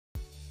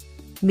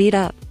Meet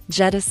up,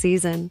 Jeddah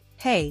season.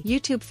 Hey,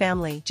 YouTube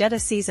family, Jeddah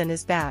season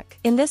is back.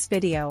 In this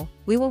video,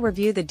 we will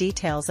review the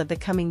details of the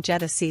coming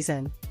Jeddah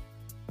season.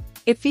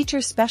 It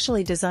features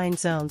specially designed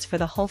zones for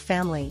the whole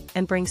family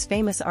and brings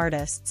famous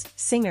artists,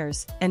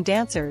 singers, and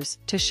dancers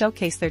to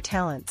showcase their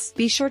talents.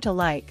 Be sure to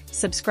like,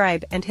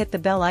 subscribe and hit the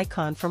bell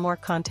icon for more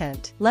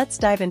content. Let's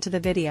dive into the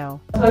video.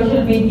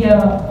 Social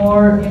media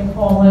or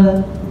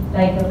informal,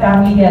 like a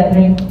family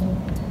gathering.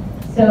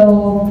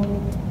 So,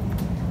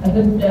 a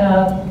good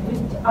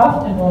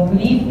afternoon,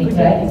 good evening,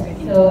 right?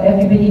 So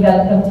everybody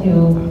welcome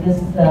to this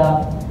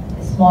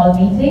small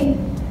meeting.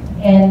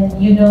 And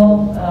you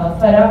know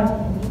Farah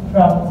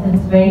from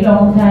since very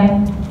long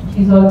time.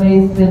 She's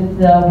always with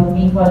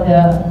me for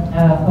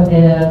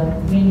the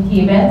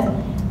community events.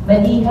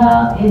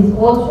 Madiha is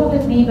also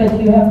with me, but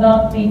you have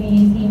not maybe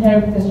seen her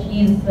because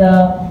she's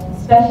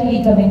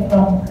especially coming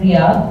from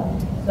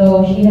Riyadh.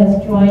 So she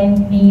has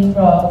joined me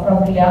from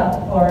Riyadh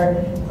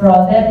for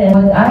all that.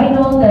 And I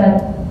know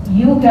that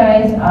you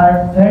guys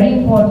are very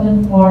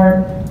important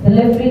for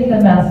delivering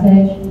the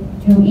message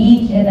to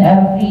each and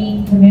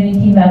every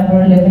community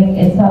member living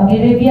in Saudi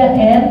Arabia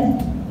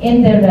and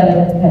in their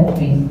relevant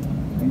countries.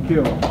 Thank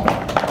you.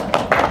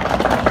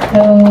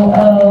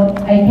 So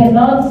I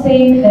cannot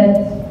say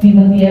that we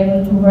will be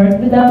able to work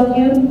without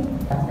you.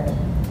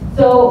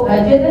 So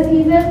Jeddah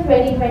season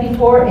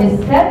 2024 is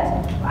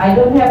set. I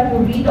don't have to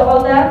read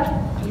all that.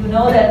 You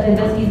know that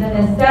Jeddah season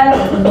is set,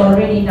 it is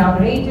already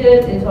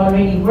inaugurated, it's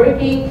already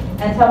working,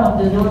 and some of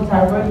the zones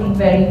are working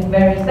very,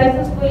 very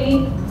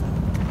successfully.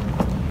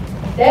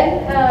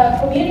 Then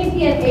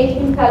community and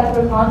Asian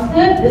cultural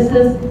concert.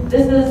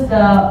 This is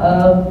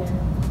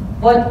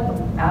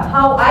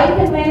how I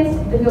convince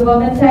the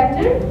government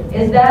sector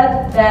is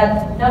that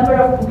number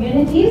of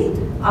communities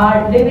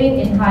are living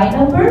in high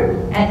number,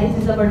 and it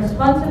is our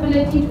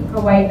responsibility to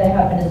provide the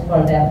happiness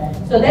for them.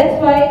 So that's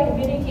why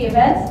community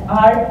events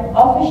are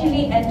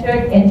officially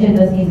entered in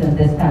Jeddah season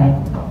this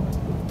time.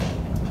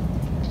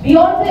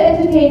 Beyond the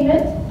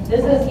entertainment,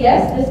 this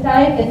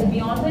time it's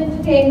beyond the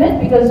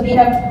entertainment because we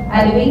have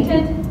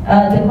elevated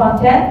the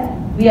content.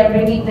 We are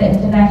bringing the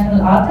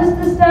international artists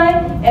this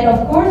time, and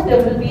of course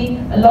there will be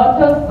a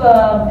lot of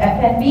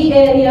F&B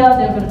area,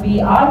 there will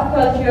be art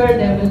culture,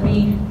 there will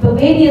be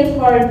pavilions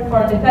for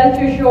the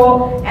culture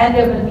show, and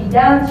there will be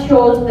dance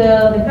shows,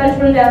 the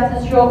cultural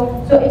dances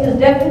show. So it is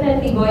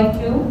definitely going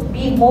to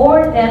be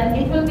more than,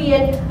 it will be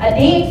a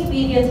day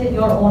experience in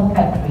your own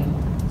country.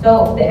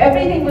 So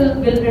everything will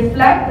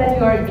reflect that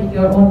you are in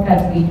your own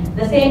country.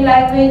 The same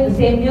language, the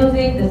same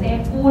music, the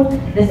same food,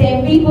 the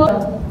same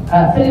people.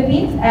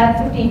 Philippines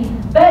and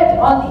 15. But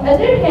on the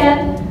other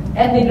hand,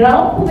 at the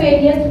ground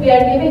pavilions, we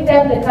are giving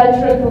them the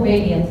cultural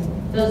pavilions.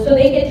 So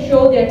they can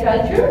show their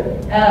culture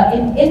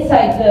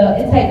inside the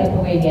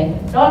pavilion.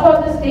 Not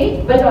on the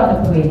stage, but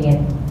on the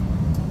pavilion.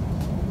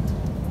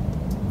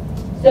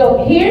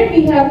 So here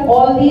we have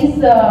all these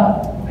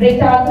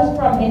great artists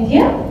from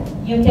India.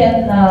 You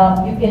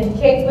can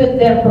check with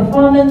their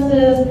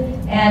performances,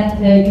 and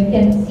you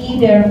can see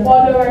their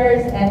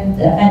followers,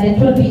 and it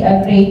will be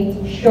a great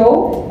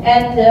show.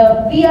 And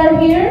we are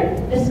here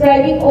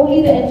describing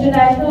only the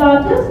international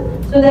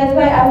artists, so that's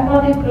why I have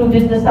not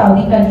included the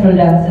Saudi cultural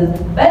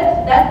dances.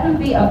 But that will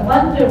be a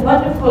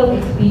wonderful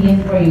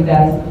experience for you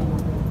guys.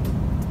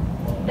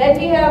 Then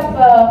we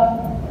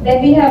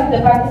have the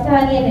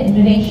Pakistani and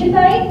Indonesian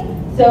night.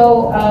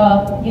 So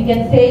you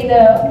can see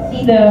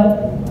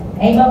the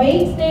Imam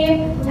Eight's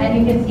name, and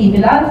you can see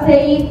Bilal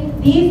Saeed.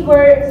 These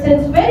were,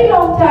 since very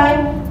long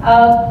time,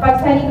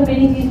 Pakistani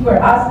communities were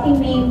asking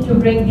me to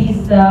bring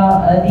these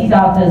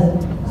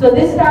artists. So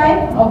this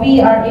time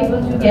we are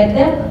able to get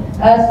them.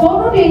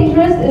 So No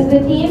Dangerous is the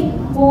team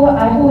who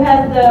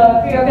has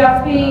the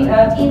choreography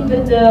team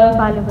with the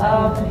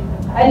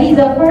Ali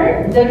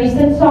Zafar, the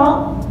recent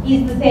song.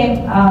 He's the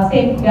same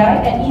guy,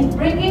 and he's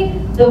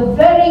bringing the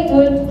very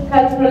good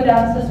cultural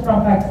dances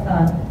from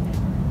Pakistan.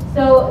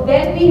 So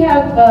then we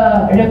have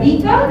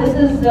Rabika. This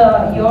is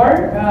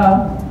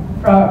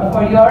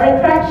for your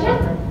attraction.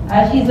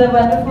 She's a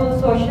wonderful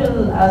social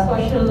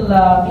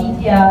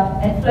media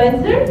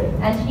influencer,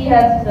 and she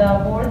has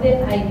more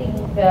than, I think,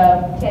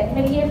 10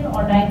 million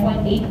or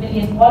 9.8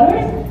 million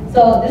followers.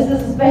 So this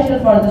is special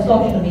for the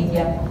social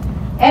media.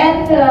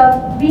 And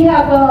we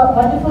have a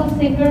wonderful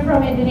singer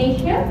from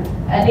Indonesia,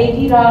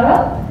 Lady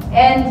Rara,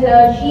 and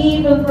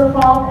she will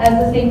perform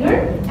as a singer.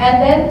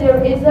 And then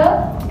there is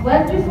a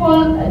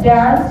wonderful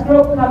dance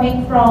group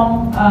coming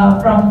from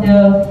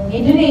the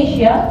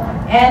Indonesia,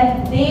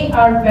 and they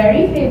are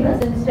very famous.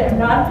 Mr.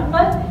 Imran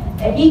Ahmad,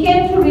 he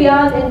came to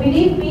Riyadh, and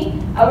believe me,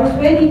 our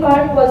Swedi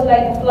Park was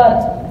like a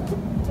flood.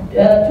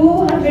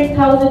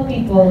 200,000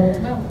 people.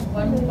 No,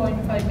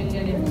 1.5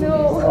 million in 2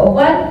 days.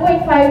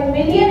 1.5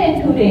 million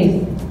in 2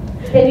 days.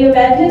 Can you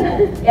imagine?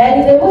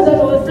 And there was a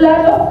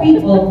flood of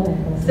people.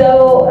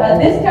 So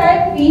this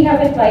time we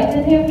have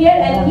invited him here,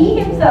 and he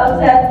himself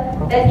said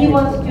that he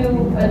wants to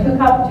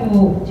come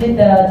to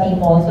Jeddah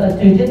team also,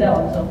 to Jeddah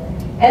also.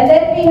 And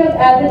then we have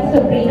added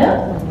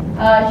Sabrina.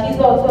 She's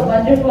also a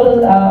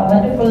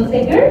wonderful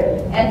singer.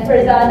 And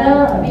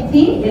Farzana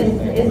Biti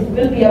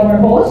will be our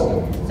host.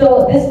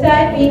 So this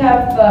time we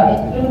have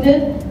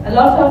included a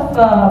lot of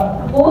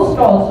hosts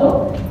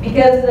also,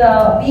 because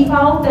we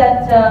found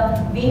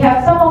that we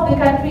have some of the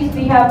countries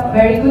we have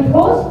very good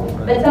hosts,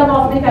 but some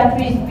of the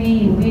countries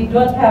we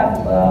don't have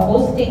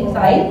hosting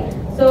side.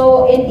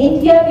 So in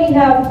India we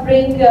have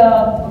bring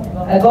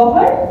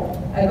Gohar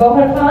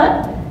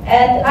Khan,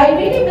 and I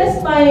really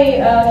miss my,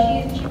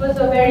 she was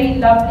a very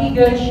lovely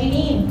girl,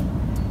 Shireen.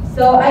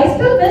 So I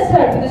still miss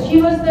her because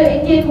she was the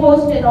Indian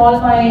host in all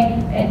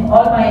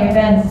my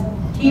events.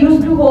 She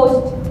used to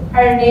host.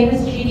 Her name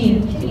is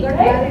Shireen.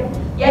 Right?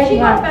 Yeah, she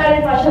got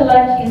married,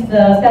 mashallah. She's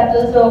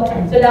settled.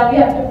 So now we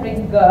have to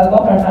bring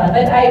Gohar Khan.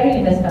 But I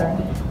really miss her.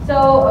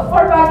 So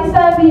for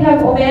Pakistan, we have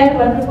Umair,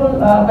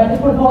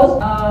 wonderful host.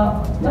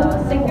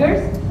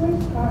 Singers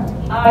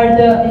are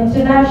the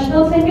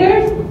international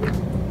singers,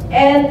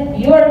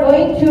 and you are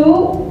going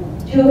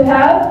to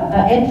have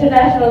an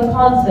international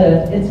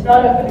concert. It's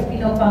not a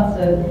Filipino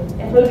concert.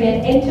 It will be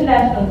an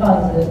international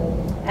concert.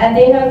 And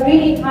they have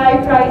really high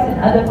price in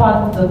other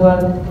parts of the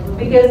world.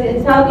 Because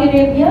in Saudi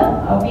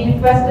Arabia, we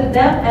requested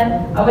them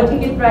and our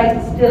ticket price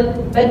is still,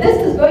 but this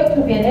is going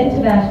to be an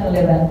international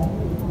event.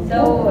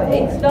 So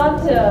it's not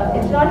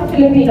a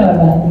Filipino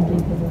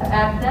event.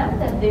 Ask them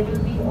that they will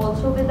be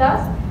also with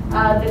us.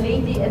 The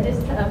lady, Miss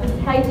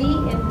Heidi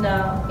in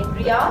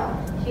Riyadh,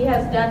 she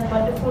has done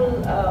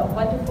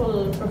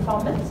wonderful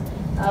performance,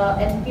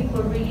 and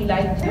people really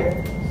liked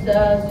her.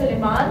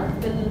 Suleiman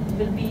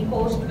will be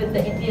host with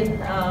the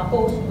Indian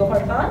host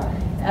Gohar Khan.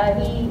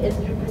 He is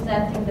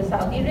representing the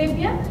Saudi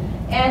Arabia.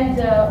 And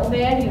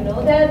Umair, you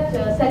know that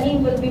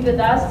Salim will be with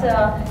us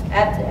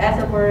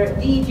as our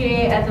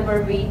DJ, as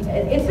our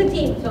it's a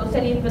team. So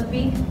Salim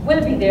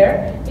will be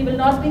there. He will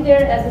not be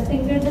there as a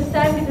singer this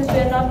time because we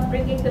are not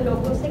bringing the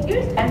local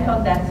singers. And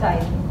on that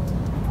side,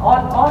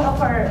 all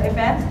of our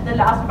events, the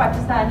last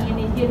Pakistani and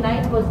Indian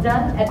night was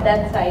done at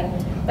that side.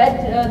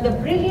 But the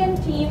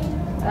brilliant team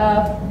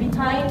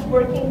behind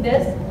working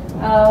this,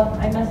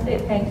 I must say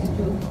thanks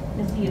to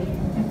Nasir.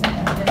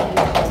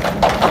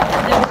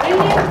 The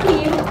brilliant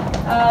team,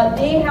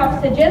 they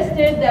have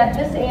suggested that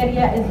this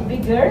area is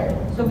bigger,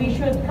 so we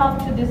should come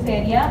to this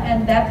area,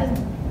 and that is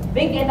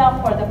big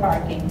enough for the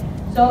parking.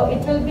 So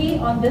it will be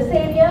on this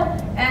area,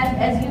 and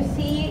as you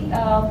see,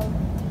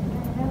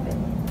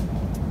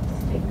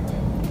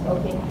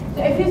 okay.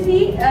 So if you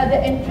see, the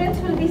entrance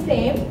will be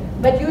same,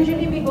 but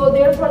usually we go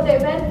there for the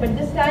event, but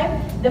this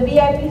time the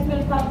VIPs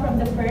will come from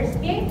the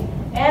first gate,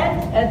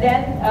 and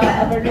then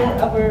our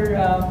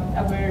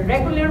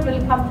regular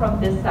will come from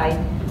this side.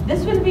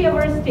 This will be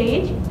our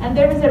stage, and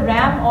there is a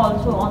ramp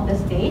also on the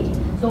stage,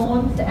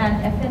 zones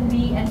and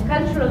F&B and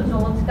cultural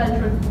zones,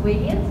 cultural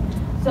pavilions.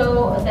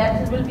 So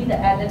that will be the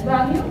added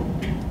value.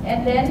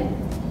 And then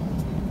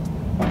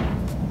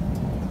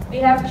we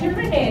have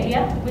children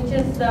area, which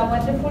is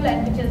wonderful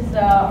and which is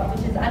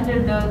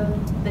under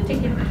the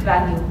ticket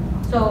value.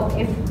 So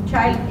if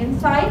child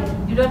inside,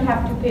 you don't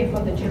have to pay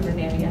for the children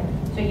area.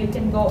 So you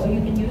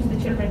can use the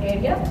children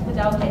area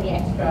without any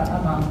extra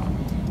amount.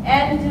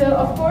 And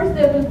of course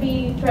there will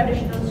be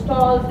traditional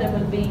stalls, there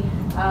will be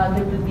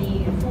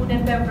food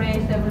and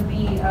beverage, there will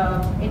be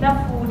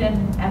enough food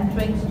and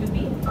drinks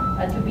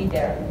to be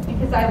there.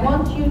 Because I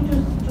want you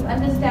to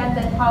understand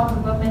that how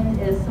the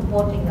government is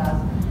supporting us.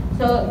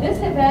 So this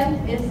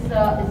event is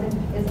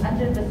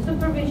under the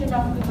supervision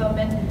of the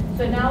government.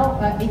 So now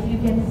if you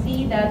can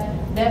see that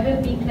there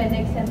will be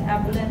clinics and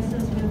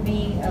ambulances will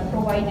be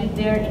provided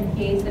there in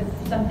case if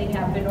something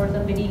happened or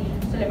somebody,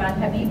 Suleiman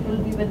Habib will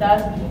be with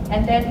us.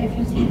 And then if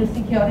you see the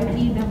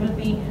security, there will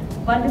be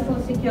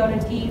wonderful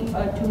security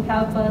to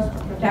help us,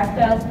 to protect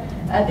us.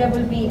 There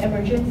will be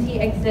emergency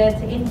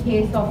exits in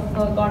case of,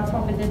 God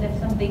forbid, if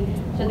something.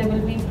 So there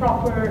will be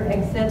proper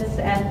exits,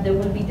 and there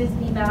will be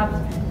Disney maps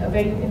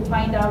where you can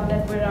find out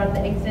that where are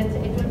the exits.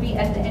 It will be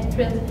at the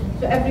entrance.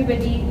 So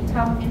everybody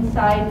come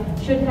inside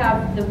should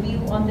have the view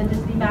on the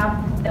Disney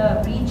map,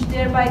 reach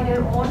there by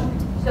their own.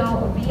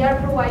 So we are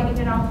providing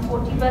around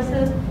 40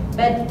 buses,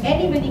 but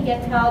anybody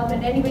can help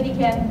and anybody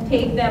can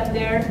take them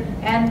there.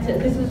 And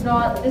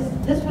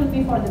this will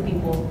be for the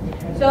people.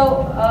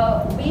 So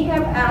we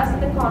have asked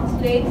the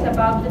consulates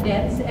about the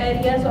dense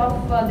areas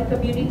of the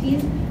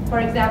communities. For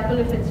example,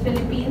 if it's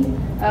Philippines,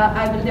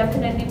 I will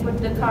definitely put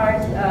the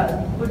cars,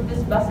 put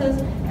these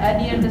buses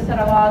near the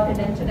Sarawak and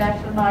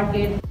International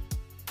Market.